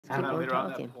keep on Later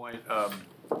talking. on that point,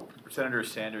 Senator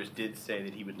Sanders did say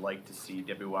that he would like to see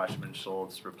Deputy Wasserman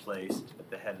Schultz replaced at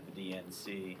the head of the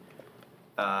DNC.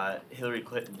 Hillary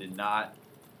Clinton did not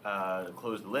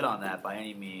close the lid on that by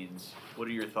any means. What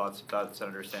are your thoughts about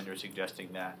Senator Sanders suggesting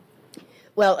that?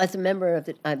 Well, as a member of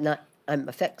the, I'm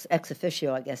ex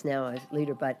officio, I guess now as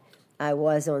leader, but I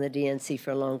was on the DNC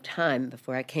for a long time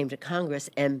before I came to Congress,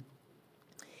 and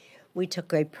we took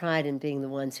great pride in being the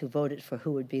ones who voted for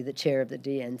who would be the chair of the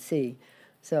DNC.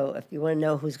 So if you want to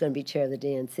know who's going to be chair of the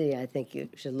DNC, I think you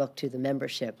should look to the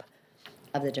membership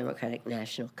of the Democratic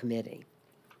National Committee.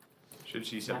 Should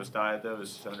she step aside, though, as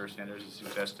Senator Sanders is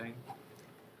suggesting?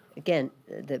 Again,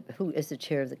 who is the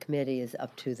chair of the committee is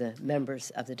up to the members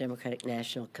of the Democratic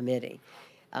National Committee.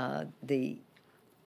 The